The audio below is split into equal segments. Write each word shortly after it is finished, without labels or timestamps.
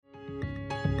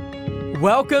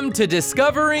Welcome to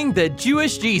Discovering the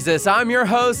Jewish Jesus. I'm your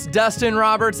host, Dustin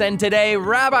Roberts, and today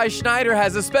Rabbi Schneider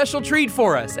has a special treat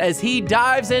for us as he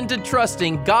dives into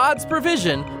trusting God's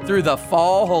provision through the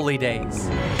fall holy days.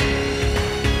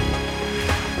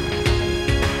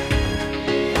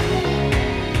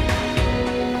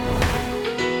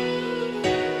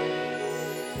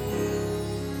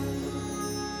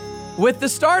 With the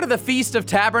start of the Feast of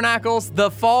Tabernacles,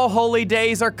 the fall holy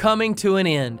days are coming to an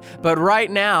end. But right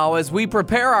now, as we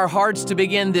prepare our hearts to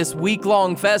begin this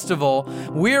week-long festival,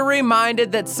 we're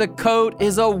reminded that Sukkot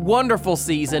is a wonderful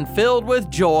season filled with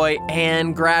joy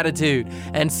and gratitude.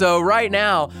 And so right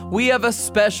now, we have a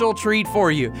special treat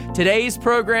for you. Today's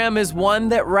program is one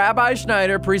that Rabbi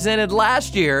Schneider presented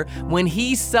last year when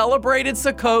he celebrated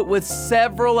Sukkot with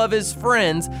several of his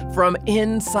friends from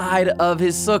inside of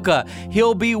his sukkah.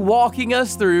 He'll be walking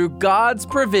us through God's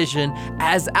provision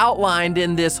as outlined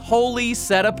in this holy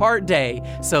set-apart day.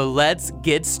 So let's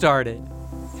get started.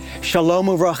 Shalom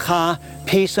uvracha,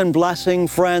 peace and blessing,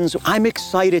 friends. I'm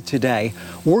excited today.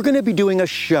 We're going to be doing a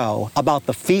show about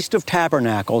the Feast of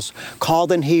Tabernacles,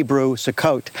 called in Hebrew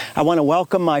Sukkot. I want to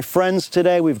welcome my friends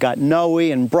today. We've got Noe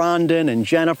and Brandon and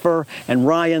Jennifer and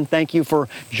Ryan. Thank you for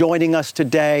joining us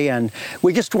today. And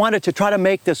we just wanted to try to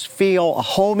make this feel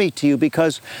homey to you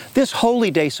because this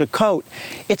holy day, Sukkot,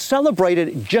 it's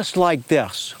celebrated just like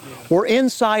this. We're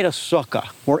inside a sukkah.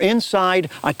 We're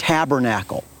inside a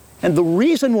tabernacle. And the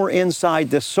reason we're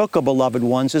inside this sukkah, beloved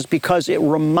ones, is because it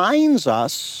reminds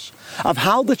us of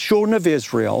how the children of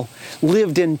Israel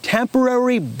lived in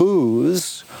temporary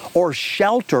booths or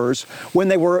shelters when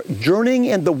they were journeying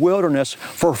in the wilderness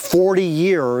for 40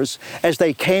 years as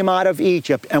they came out of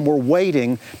Egypt and were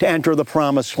waiting to enter the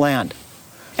promised land.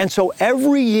 And so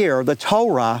every year, the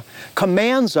Torah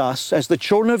commands us as the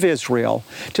children of Israel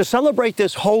to celebrate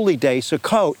this holy day,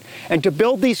 Sukkot, and to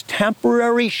build these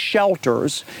temporary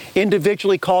shelters,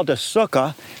 individually called a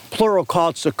sukkah, plural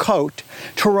called Sukkot,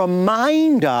 to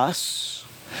remind us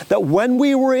that when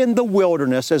we were in the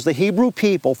wilderness as the Hebrew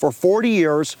people for 40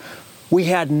 years, we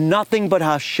had nothing but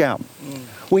Hashem.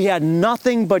 We had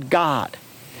nothing but God.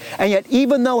 And yet,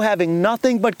 even though having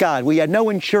nothing but God, we had no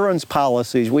insurance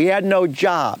policies, we had no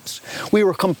jobs, we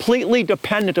were completely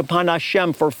dependent upon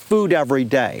Hashem for food every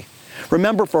day.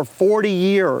 Remember, for 40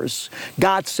 years,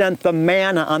 God sent the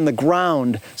manna on the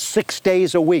ground 6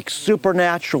 days a week,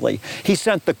 supernaturally. He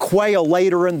sent the quail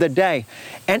later in the day.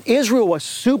 And Israel was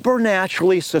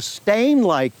supernaturally sustained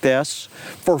like this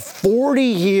for 40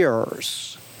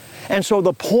 years. And so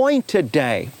the point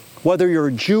today, whether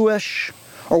you're Jewish,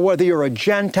 or whether you're a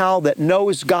Gentile that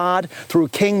knows God through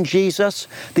King Jesus,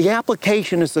 the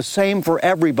application is the same for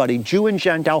everybody, Jew and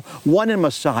Gentile, one in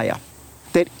Messiah.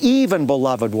 That even,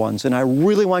 beloved ones, and I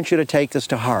really want you to take this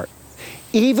to heart,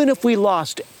 even if we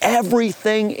lost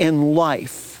everything in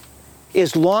life,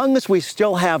 as long as we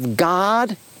still have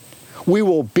God, we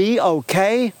will be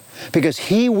okay because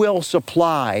He will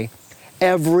supply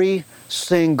every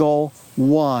single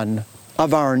one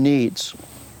of our needs.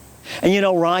 And you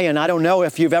know, Ryan, I don't know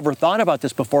if you've ever thought about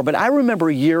this before, but I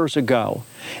remember years ago,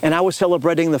 and I was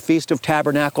celebrating the Feast of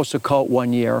Tabernacles Sukkot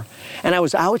one year, and I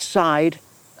was outside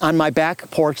on my back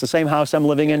porch, the same house I'm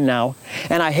living in now,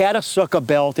 and I had a sukkah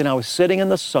built, and I was sitting in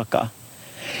the sukkah.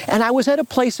 And I was at a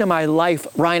place in my life,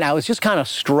 Ryan, I was just kind of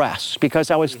stressed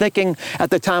because I was thinking at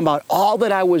the time about all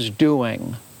that I was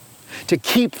doing to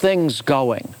keep things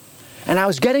going. And I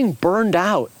was getting burned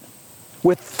out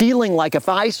with feeling like if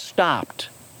I stopped,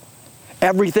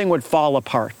 everything would fall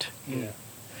apart. Yeah.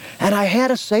 And I had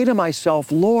to say to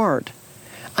myself, Lord,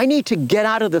 I need to get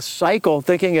out of this cycle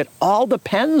thinking it all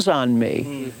depends on me.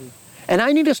 Mm-hmm. And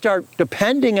I need to start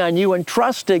depending on you and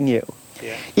trusting you.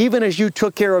 Yeah. Even as you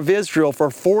took care of Israel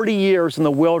for 40 years in the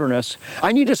wilderness,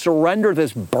 I need to surrender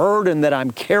this burden that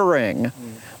I'm carrying,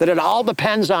 that it all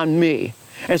depends on me,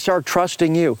 and start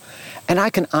trusting you. And I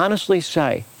can honestly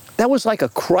say, that was like a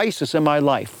crisis in my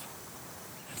life.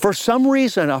 For some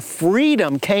reason, a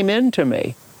freedom came into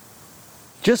me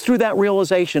just through that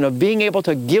realization of being able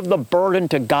to give the burden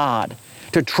to God,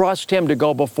 to trust Him to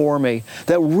go before me,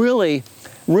 that really,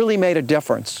 really made a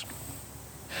difference.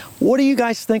 What do you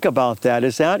guys think about that?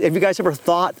 Have you guys ever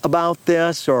thought about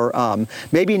this, or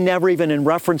maybe never even in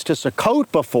reference to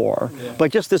Sukkot before,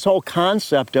 but just this whole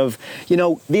concept of, you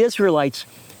know, the Israelites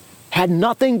had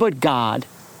nothing but God,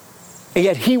 and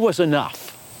yet He was enough.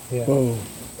 Yeah.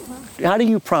 How do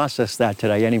you process that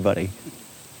today, anybody?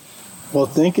 Well,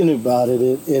 thinking about it,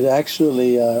 it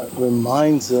actually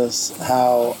reminds us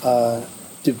how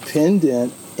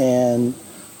dependent and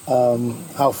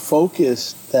how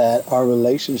focused that our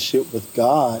relationship with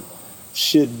God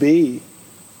should be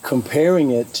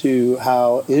comparing it to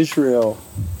how Israel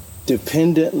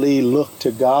dependently looked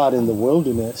to God in the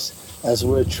wilderness as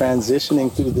we're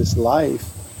transitioning through this life.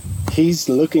 He's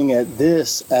looking at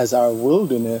this as our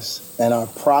wilderness, and our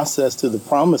process to the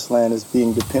promised land is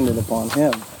being dependent upon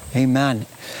him. Amen.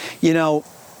 You know,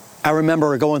 I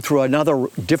remember going through another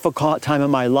difficult time in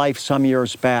my life some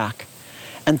years back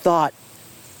and thought,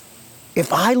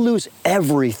 if I lose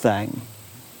everything,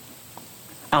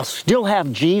 I'll still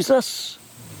have Jesus.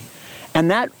 And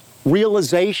that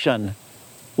realization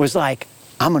was like,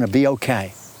 I'm going to be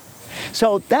okay.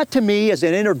 So that to me is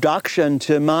an introduction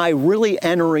to my really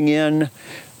entering in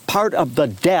part of the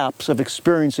depths of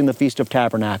experiencing the Feast of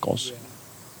Tabernacles.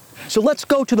 So let's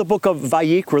go to the book of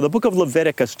Vayikra, the book of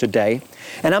Leviticus today.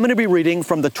 And I'm going to be reading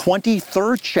from the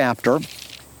 23rd chapter.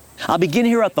 I'll begin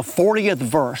here at the 40th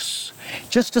verse,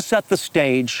 just to set the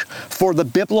stage for the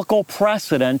biblical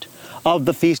precedent of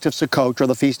the Feast of Sukkot, or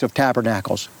the Feast of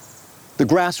Tabernacles. The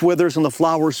grass withers and the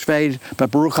flowers fade, but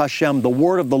Baruch Hashem, the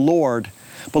word of the Lord,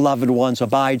 beloved ones,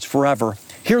 abides forever.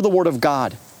 Hear the word of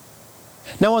God.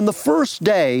 Now on the first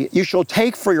day you shall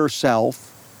take for yourself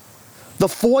the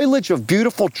foliage of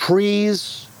beautiful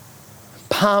trees,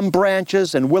 palm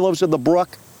branches, and willows of the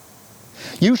brook.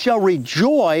 You shall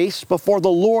rejoice before the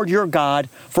Lord your God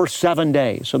for 7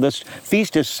 days. So this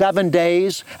feast is 7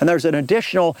 days, and there's an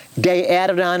additional day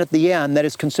added on at the end that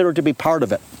is considered to be part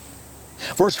of it.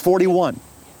 Verse 41.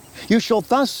 You shall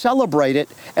thus celebrate it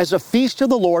as a feast to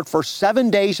the Lord for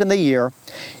 7 days in the year.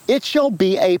 It shall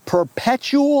be a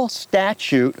perpetual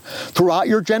statute throughout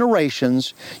your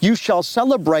generations. You shall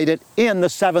celebrate it in the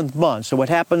 7th month. So it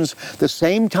happens the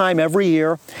same time every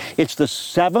year. It's the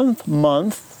 7th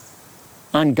month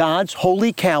on God's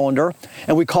holy calendar,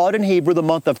 and we call it in Hebrew the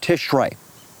month of Tishrei.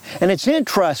 And it's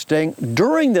interesting,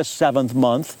 during this 7th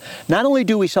month, not only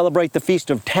do we celebrate the Feast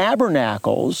of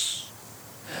Tabernacles,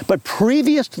 but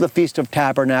previous to the Feast of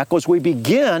Tabernacles, we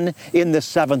begin in this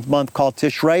 7th month called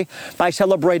Tishrei by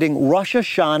celebrating Rosh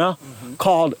Hashanah,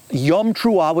 called Yom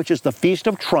Teruah, which is the Feast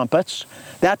of Trumpets.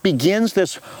 That begins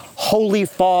this holy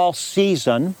fall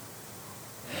season.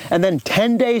 And then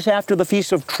 10 days after the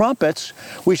Feast of Trumpets,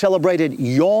 we celebrated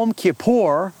Yom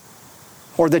Kippur,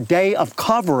 or the Day of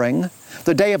Covering,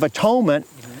 the Day of Atonement.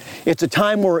 It's a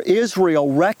time where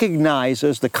Israel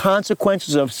recognizes the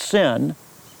consequences of sin,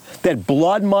 that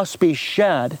blood must be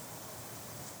shed.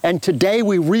 And today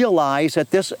we realize that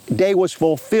this day was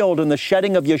fulfilled in the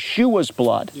shedding of Yeshua's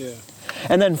blood. Yeah.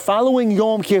 And then following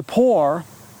Yom Kippur,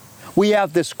 we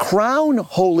have this crown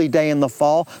holy day in the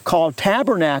fall called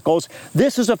Tabernacles.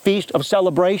 This is a feast of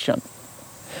celebration,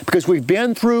 because we've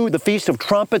been through the Feast of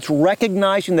Trumpets,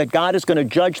 recognizing that God is going to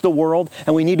judge the world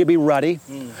and we need to be ready.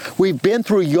 We've been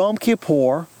through Yom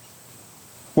Kippur,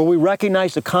 where we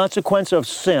recognize the consequence of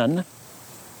sin.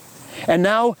 And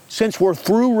now, since we're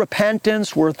through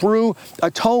repentance, we're through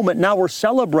atonement, now we're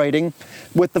celebrating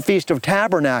with the Feast of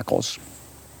Tabernacles.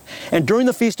 And during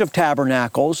the Feast of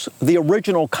Tabernacles, the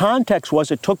original context was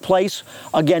it took place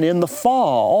again in the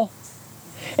fall,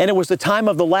 and it was the time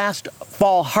of the last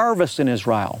fall harvest in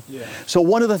Israel. Yeah. So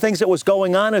one of the things that was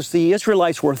going on is the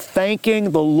Israelites were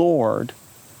thanking the Lord.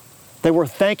 They were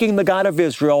thanking the God of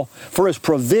Israel for his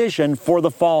provision for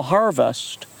the fall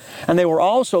harvest. And they were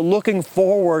also looking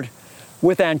forward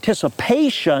with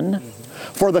anticipation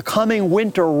for the coming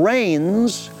winter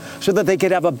rains so that they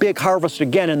could have a big harvest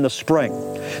again in the spring.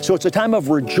 So it's a time of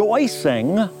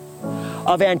rejoicing,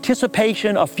 of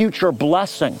anticipation of future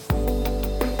blessing.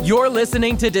 You're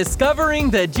listening to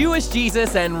Discovering the Jewish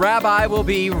Jesus, and Rabbi will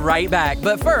be right back.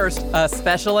 But first, a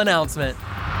special announcement.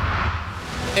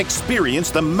 Experience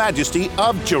the majesty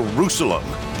of Jerusalem.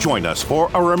 Join us for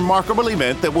a remarkable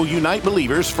event that will unite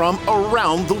believers from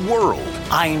around the world.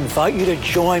 I invite you to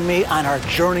join me on our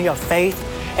journey of faith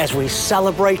as we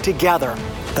celebrate together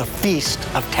the Feast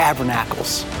of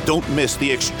Tabernacles. Don't miss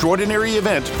the extraordinary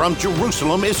event from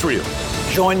Jerusalem, Israel.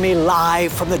 Join me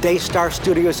live from the Daystar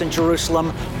Studios in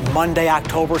Jerusalem, Monday,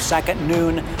 October 2nd,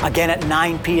 noon, again at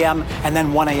 9 p.m., and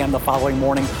then 1 a.m. the following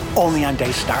morning, only on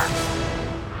Daystar.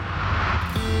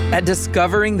 At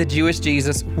Discovering the Jewish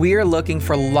Jesus, we are looking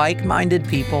for like-minded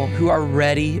people who are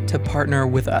ready to partner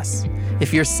with us.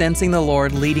 If you're sensing the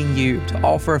Lord leading you to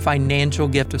offer a financial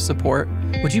gift of support,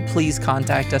 would you please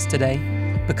contact us today?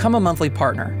 Become a monthly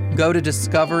partner. Go to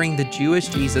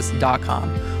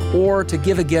discoveringthejewishjesus.com, or to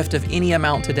give a gift of any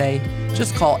amount today,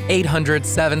 just call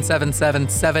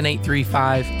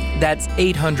 800-777-7835. That's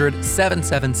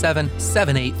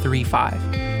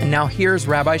 800-777-7835. And now here's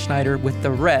Rabbi Schneider with the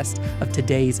rest of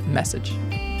today's message.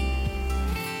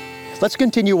 Let's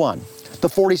continue on. The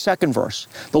 42nd verse.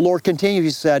 The Lord continued,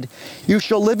 he said, "You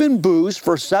shall live in booths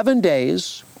for 7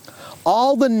 days.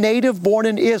 all the native born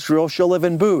in Israel shall live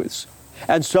in booths.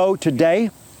 And so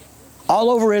today, all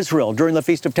over Israel during the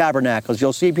Feast of Tabernacles,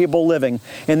 you'll see people living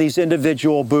in these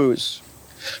individual booths,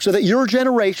 so that your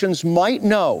generations might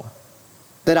know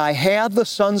that I had the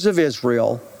sons of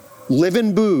Israel live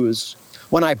in booths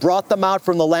when I brought them out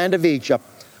from the land of Egypt.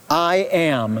 I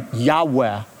am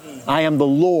Yahweh. I am the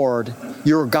Lord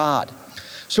your God.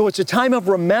 So it's a time of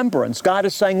remembrance. God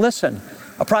is saying, listen,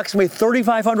 approximately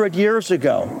 3,500 years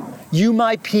ago, you,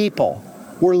 my people,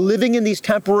 were living in these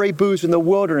temporary booths in the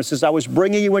wilderness as I was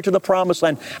bringing you into the promised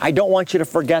land. I don't want you to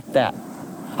forget that.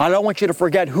 I don't want you to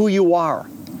forget who you are.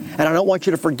 And I don't want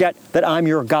you to forget that I'm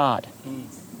your God.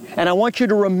 And I want you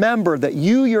to remember that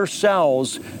you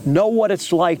yourselves know what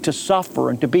it's like to suffer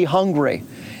and to be hungry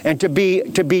and to be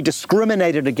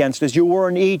discriminated against as you were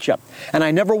in Egypt. And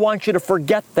I never want you to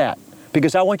forget that,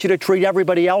 because I want you to treat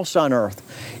everybody else on earth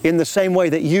in the same way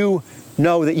that you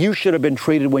know that you should have been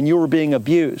treated when you were being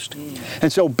abused.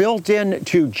 And so built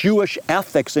into Jewish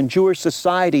ethics and Jewish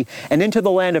society and into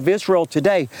the land of Israel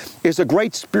today is a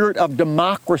great spirit of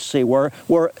democracy where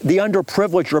the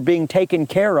underprivileged are being taken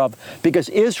care of, because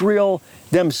Israel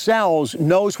themselves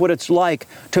knows what it's like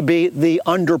to be the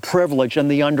underprivileged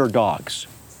and the underdogs.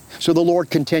 So the Lord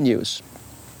continues.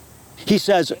 He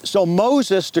says, so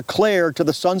Moses declared to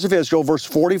the sons of Israel, verse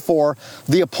 44,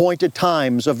 the appointed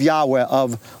times of Yahweh,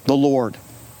 of the Lord.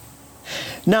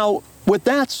 Now, with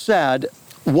that said,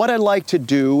 what I'd like to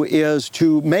do is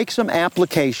to make some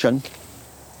application,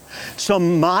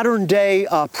 some modern day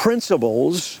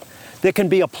principles that can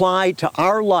be applied to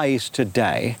our lives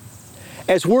today.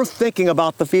 As we're thinking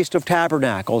about the Feast of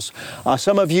Tabernacles,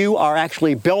 some of you are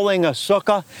actually building a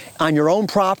sukkah on your own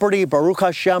property. Baruch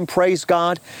Hashem, praise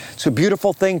God. It's a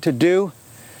beautiful thing to do,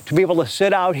 to be able to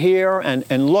sit out here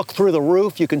and look through the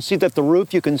roof. You can see that the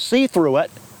roof, you can see through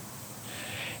it.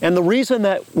 And the reason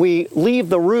that we leave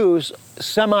the roofs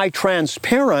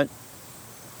semi-transparent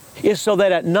is so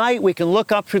that at night we can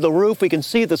look up through the roof, we can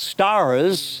see the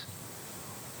stars.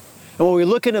 And when we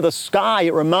look into the sky,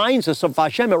 it reminds us of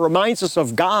Hashem, it reminds us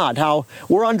of God, how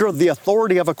we're under the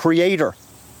authority of a creator.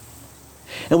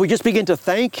 And we just begin to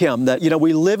thank Him that,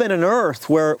 we live in an earth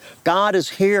where God is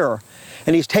here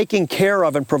and He's taking care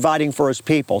of and providing for His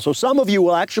people. So some of you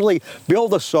will actually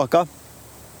build a sukkah,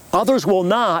 others will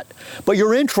not, but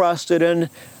you're interested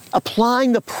in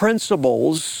applying the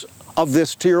principles of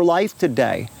this to your life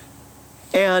today.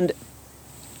 And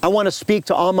I want to speak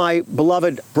to all my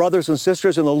beloved brothers and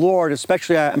sisters in the Lord,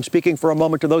 especially I'm speaking for a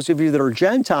moment to those of you that are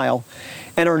Gentile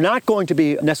and are not going to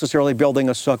be necessarily building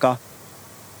a sukkah.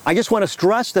 I just want to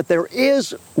stress that there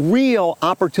is real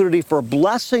opportunity for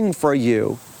blessing for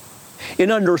you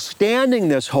in understanding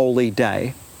this holy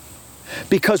day,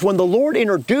 because when the Lord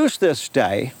introduced this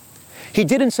day, He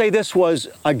didn't say this was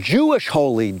a Jewish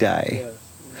holy day.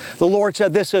 The Lord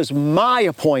said, this is my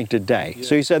appointed day.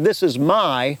 So He said, this is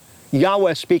my,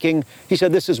 Yahweh speaking, He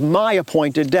said, this is my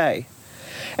appointed day.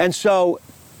 And so,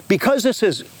 because this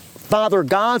is Father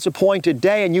God's appointed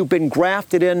day and you've been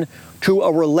grafted into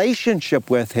a relationship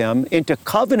with Him, into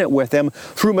covenant with Him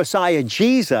through Messiah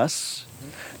Jesus,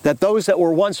 that those that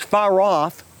were once far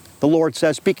off, the Lord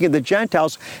says, speaking of the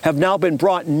Gentiles, have now been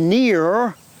brought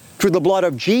near through the blood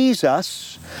of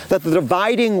Jesus, that the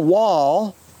dividing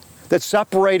wall that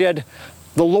separated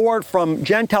the Lord from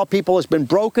Gentile people has been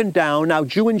broken down. Now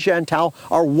Jew and Gentile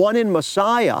are one in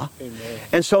Messiah. Amen.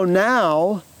 And so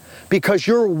now, because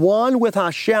you're one with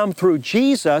Hashem through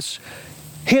Jesus,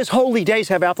 His holy days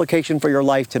have application for your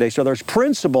life today. So there's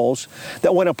principles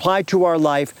that when applied to our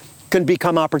life can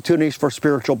become opportunities for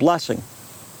spiritual blessing.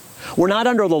 We're not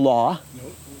under the law,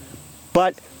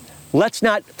 but let's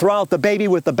not throw out the baby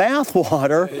with the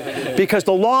bathwater, because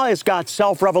the law has got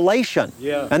self-revelation,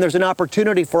 and there's an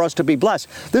opportunity for us to be blessed.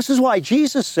 This is why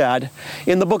Jesus said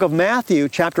in the book of Matthew,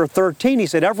 chapter 13, He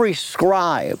said, every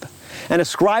scribe, and a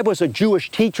scribe was a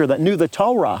Jewish teacher that knew the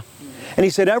Torah, and He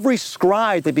said, every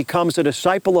scribe that becomes a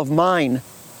disciple of mine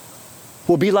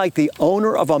will be like the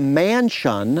owner of a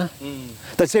mansion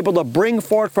that's able to bring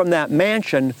forth from that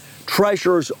mansion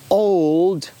treasures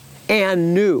old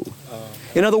and new.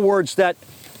 In other words, that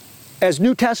as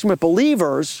New Testament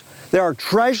believers, there are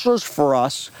treasures for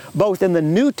us, both in the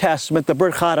New Testament, the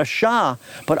Brit Hadashah,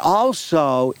 but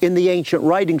also in the ancient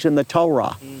writings in the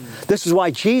Torah. This is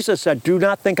why Jesus said, do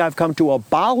not think I've come to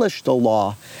abolish the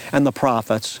law and the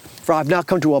prophets, for I've not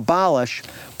come to abolish,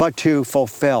 but to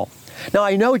fulfill. Now,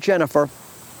 I know, Jennifer,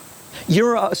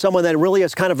 you're someone that really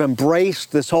has kind of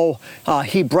embraced this whole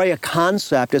Hebraic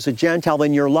concept as a Gentile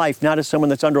in your life, not as someone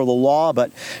that's under the law, but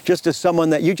just as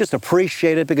someone that you just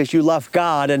appreciate it because you love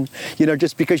God, and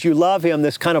just because you love Him,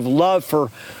 this kind of love for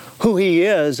who he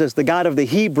is as the God of the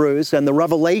Hebrews and the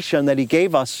revelation that he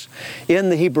gave us in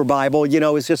the Hebrew Bible,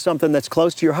 is just something that's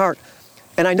close to your heart.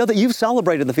 And I know that you've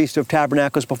celebrated the Feast of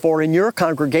Tabernacles before in your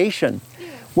congregation.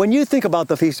 When you think about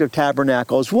the Feast of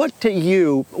Tabernacles, what to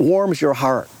you warms your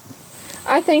heart?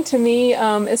 I think to me,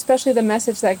 especially the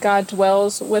message that God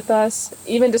dwells with us,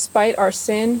 even despite our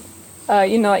sin.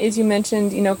 As you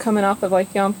mentioned, coming off of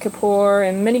like Yom Kippur,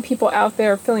 and many people out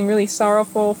there are feeling really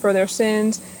sorrowful for their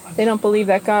sins. They don't believe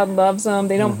that God loves them.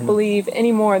 They don't believe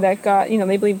anymore that God,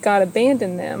 they believe God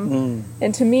abandoned them.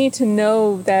 And to me, to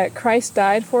know that Christ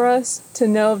died for us, to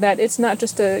know that it's not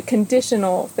just a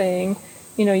conditional thing.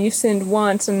 You sinned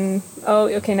once and,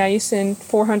 now you sinned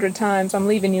 400 times, I'm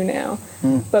leaving you now.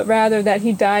 But rather that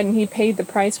he died and he paid the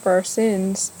price for our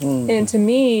sins. And to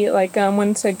me, like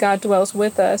when it said God dwells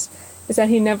with us, is that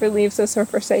he never leaves us or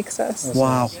forsakes us.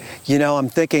 Wow. I'm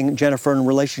thinking, Jennifer, in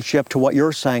relationship to what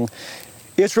you're saying,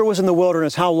 Israel was in the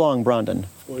wilderness how long, Brandon?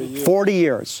 40 years. 40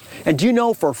 years. And do you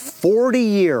know for 40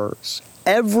 years,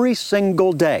 every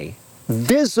single day,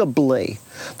 visibly,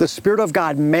 the Spirit of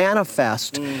God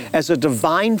manifest as a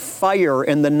divine fire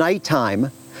in the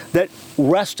nighttime that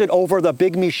rested over the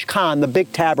big Mishkan, the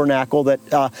big tabernacle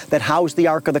that housed the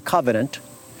Ark of the Covenant.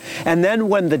 And then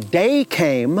when the day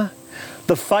came,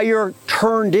 the fire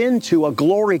turned into a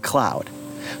glory cloud.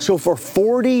 So for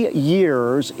 40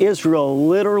 years, Israel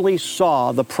literally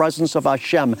saw the presence of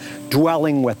Hashem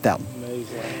dwelling with them.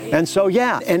 Amazing. And so,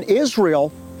 and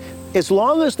Israel, as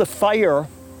long as the fire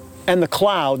and the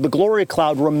cloud, the glory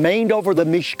cloud, remained over the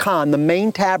Mishkan, the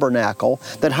main tabernacle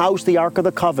that housed the Ark of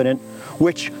the Covenant,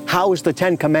 which housed the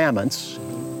Ten Commandments,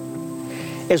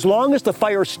 as long as the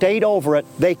fire stayed over it,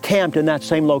 they camped in that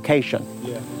same location.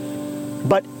 Yeah.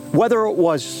 But whether it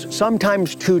was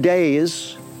sometimes 2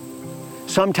 days,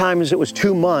 sometimes it was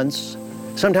 2 months,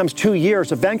 sometimes 2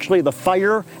 years, eventually the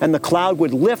fire and the cloud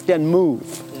would lift and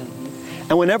move.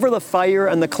 And whenever the fire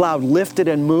and the cloud lifted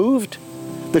and moved,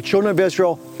 the children of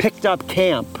Israel picked up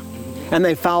camp and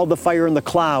they followed the fire and the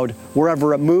cloud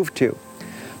wherever it moved to.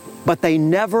 But they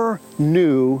never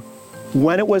knew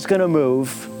when it was going to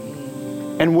move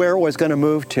and where it was going to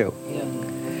move to.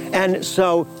 And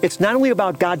so it's not only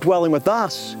about God dwelling with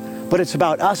us, but it's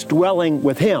about us dwelling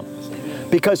with him.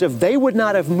 Because if they would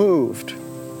not have moved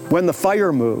when the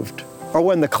fire moved or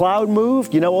when the cloud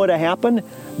moved, you know what would have happened?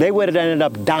 They would have ended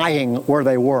up dying where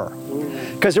they were.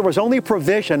 Because there was only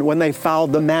provision when they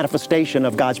followed the manifestation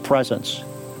of God's presence.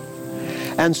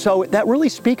 And so that really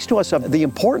speaks to us of the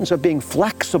importance of being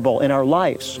flexible in our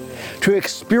lives. To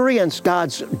experience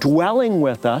God's dwelling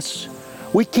with us,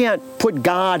 we can't put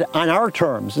God on our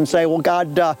terms and say, well,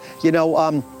 God,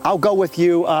 I'll go with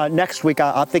you next week.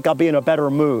 I think I'll be in a better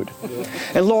mood.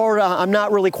 And Lord, I'm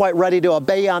not really quite ready to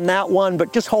obey on that one,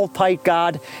 but just hold tight,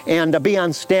 God, and be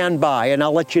on standby, and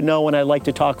I'll let you know when I'd like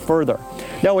to talk further.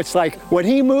 No, it's like when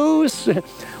he moves,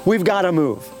 we've got to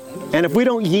move. And if we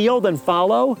don't yield and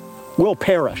follow, we'll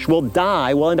perish, we'll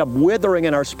die, we'll end up withering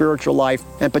in our spiritual life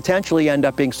and potentially end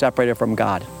up being separated from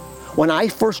God. When I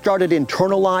first started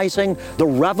internalizing the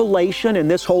revelation in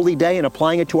this holy day and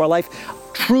applying it to our life,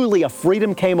 truly a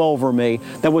freedom came over me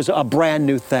that was a brand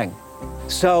new thing.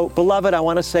 So, beloved, I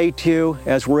want to say to you,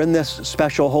 as we're in this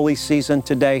special holy season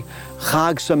today,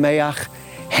 Chag Sameach,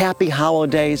 happy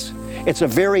holidays. It's a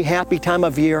very happy time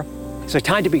of year. It's a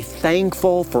time to be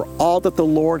thankful for all that the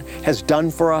Lord has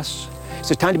done for us.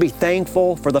 It's a time to be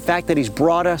thankful for the fact that he's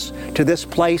brought us to this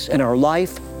place in our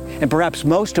life. And perhaps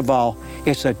most of all,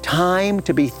 it's a time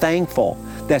to be thankful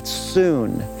that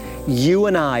soon you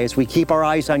and I, as we keep our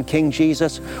eyes on King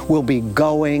Jesus, will be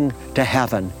going to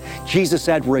heaven. Jesus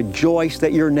said, rejoice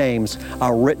that your names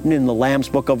are written in the Lamb's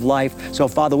Book of Life. So,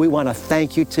 Father, we want to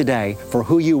thank you today for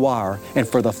who you are and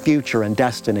for the future and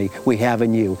destiny we have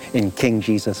in you, in King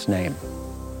Jesus' name.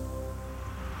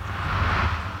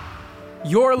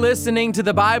 You're listening to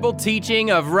the Bible teaching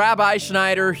of Rabbi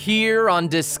Schneider here on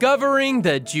Discovering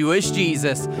the Jewish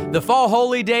Jesus. The fall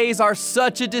holy days are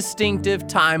such a distinctive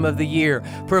time of the year,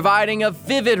 providing a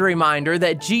vivid reminder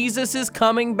that Jesus is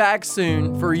coming back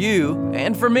soon for you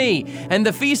and for me. And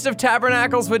the Feast of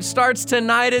Tabernacles, which starts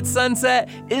tonight at sunset,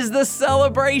 is the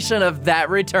celebration of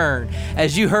that return.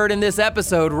 As you heard in this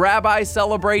episode, Rabbi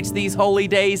celebrates these holy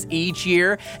days each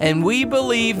year, and we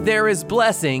believe there is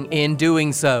blessing in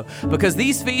doing so, because because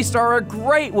these feasts are a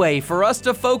great way for us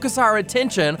to focus our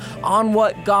attention on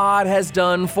what God has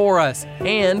done for us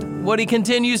and what He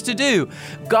continues to do.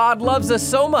 God loves us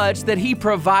so much that He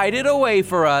provided a way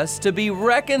for us to be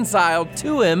reconciled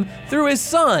to Him through His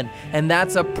Son, and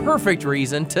that's a perfect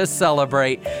reason to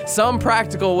celebrate. Some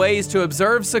practical ways to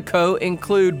observe Sukkot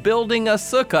include building a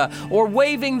sukkah or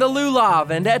waving the lulav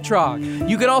and etrog.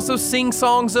 You can also sing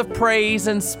songs of praise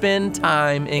and spend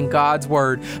time in God's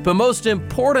Word. But most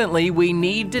importantly, we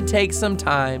need to take some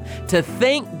time to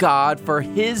thank God for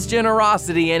His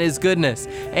generosity and His goodness,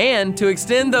 and to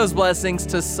extend those blessings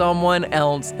to someone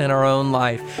else in our own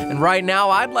life. And right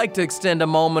now, I'd like to extend a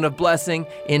moment of blessing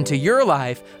into your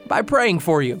life by praying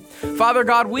for you. Father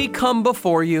God, we come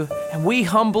before you and we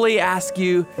humbly ask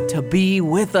you to be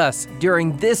with us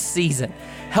during this season.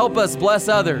 Help us bless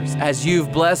others as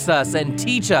you've blessed us, and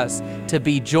teach us to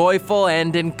be joyful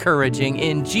and encouraging.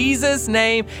 In Jesus'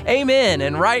 name, amen.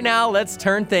 And right now, let's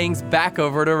turn things back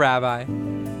over to Rabbi.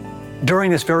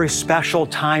 During this very special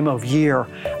time of year,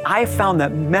 I found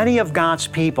that many of God's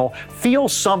people feel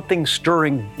something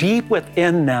stirring deep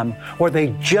within them, where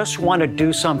they just want to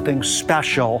do something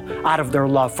special out of their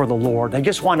love for the Lord. They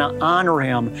just want to honor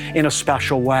Him in a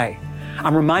special way.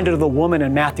 I'm reminded of the woman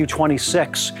in Matthew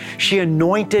 26. She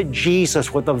anointed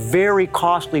Jesus with a very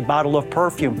costly bottle of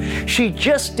perfume. She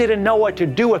just didn't know what to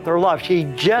do with her love. She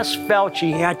just felt she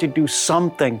had to do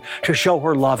something to show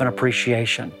her love and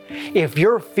appreciation. If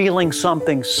you're feeling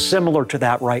something similar to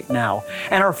that right now,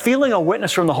 and are feeling a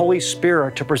witness from the Holy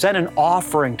Spirit to present an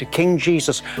offering to King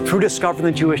Jesus through discovering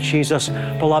the Jewish Jesus,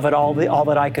 beloved, all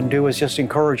that I can do is just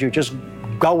encourage you. Just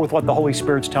go with what the Holy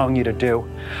Spirit's telling you to do.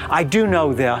 I do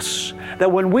know this,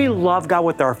 that when we love God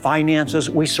with our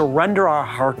finances, we surrender our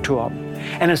heart to Him.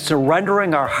 And in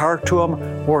surrendering our heart to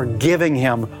Him, we're giving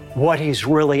Him what He's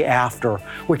really after,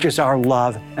 which is our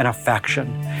love and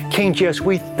affection. King Jesus,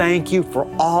 we thank you for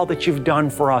all that you've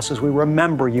done for us as we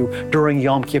remember you during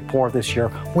Yom Kippur this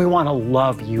year. We want to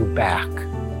love you back.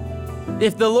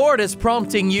 If the Lord is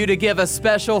prompting you to give a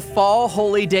special Fall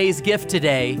Holy Days gift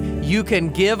today, you can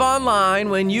give online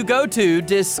when you go to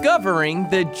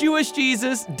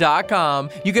discoveringthejewishjesus.com.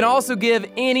 You can also give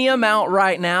any amount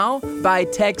right now by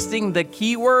texting the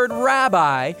keyword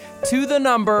Rabbi to the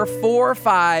number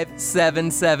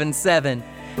 45777.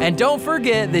 And don't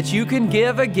forget that you can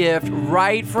give a gift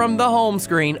right from the home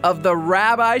screen of the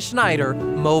Rabbi Schneider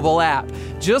mobile app.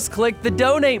 Just click the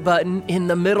donate button in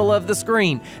the middle of the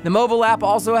screen. The mobile app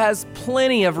also has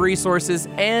plenty of resources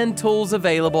and tools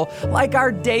available, like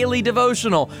our daily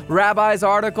devotional, Rabbi's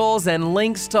articles, and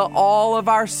links to all of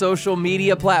our social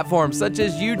media platforms such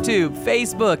as YouTube,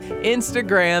 Facebook,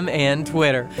 Instagram, and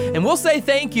Twitter. And we'll say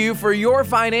thank you for your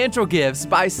financial gifts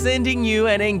by sending you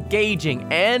an engaging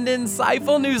and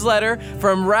insightful newsletter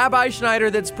from Rabbi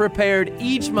Schneider that's prepared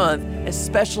each month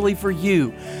especially for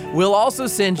you. We'll also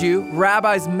send you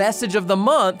Rabbi's Message of the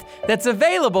Month that's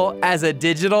available as a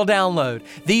digital download.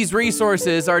 These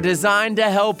resources are designed to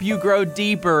help you grow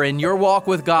deeper in your walk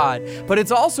with God, but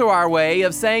it's also our way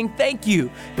of saying thank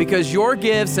you, because your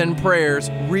gifts and prayers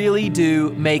really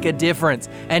do make a difference.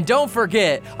 And don't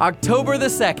forget, October the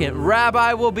 2nd,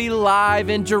 Rabbi will be live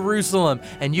in Jerusalem,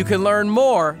 and you can learn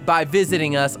more by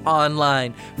visiting us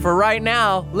online. For right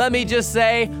now, let me just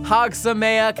say, Hag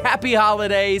Sameach, happy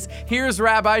holidays. Here's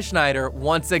Rabbi Schneider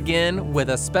once again with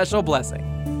a special blessing.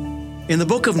 In the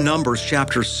book of Numbers,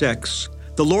 chapter 6,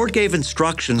 the Lord gave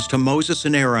instructions to Moses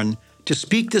and Aaron to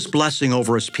speak this blessing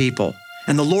over His people.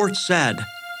 And the Lord said,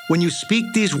 "When you speak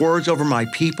these words over my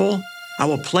people, I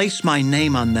will place my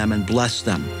name on them and bless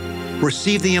them.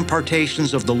 Receive the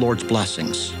impartations of the Lord's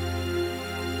blessings."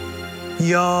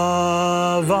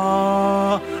 Yavarech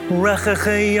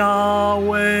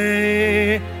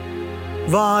Yahweh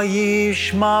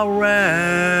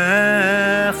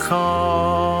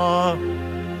vayishmarecha.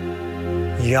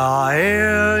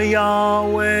 Ya'er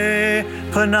Yahweh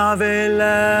panav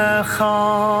elecha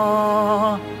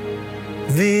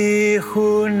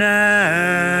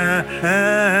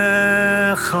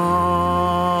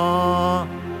vichunecha.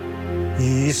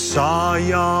 Yisa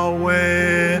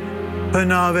Yahweh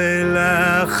panav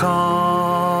elecha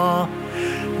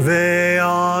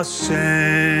ve'asem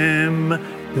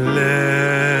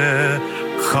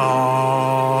lecha.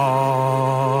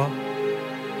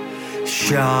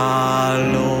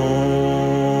 Shalom.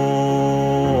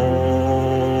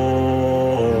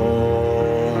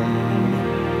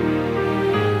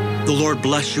 The Lord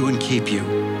bless you and keep you.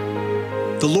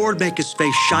 The Lord make His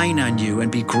face shine on you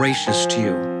and be gracious to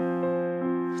you.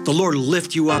 The Lord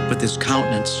lift you up with His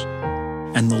countenance,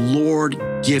 and the Lord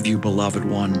give you, beloved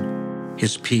one,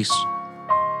 His peace.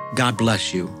 God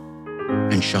bless you.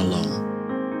 and shalom.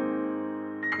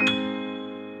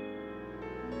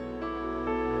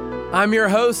 I'm your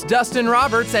host, Dustin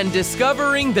Roberts, and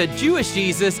Discovering the Jewish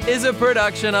Jesus is a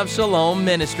production of Shalom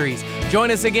Ministries.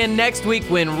 Join us again next week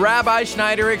when Rabbi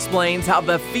Schneider explains how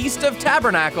the Feast of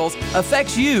Tabernacles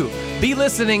affects you. Be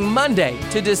listening Monday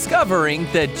to Discovering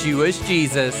the Jewish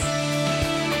Jesus.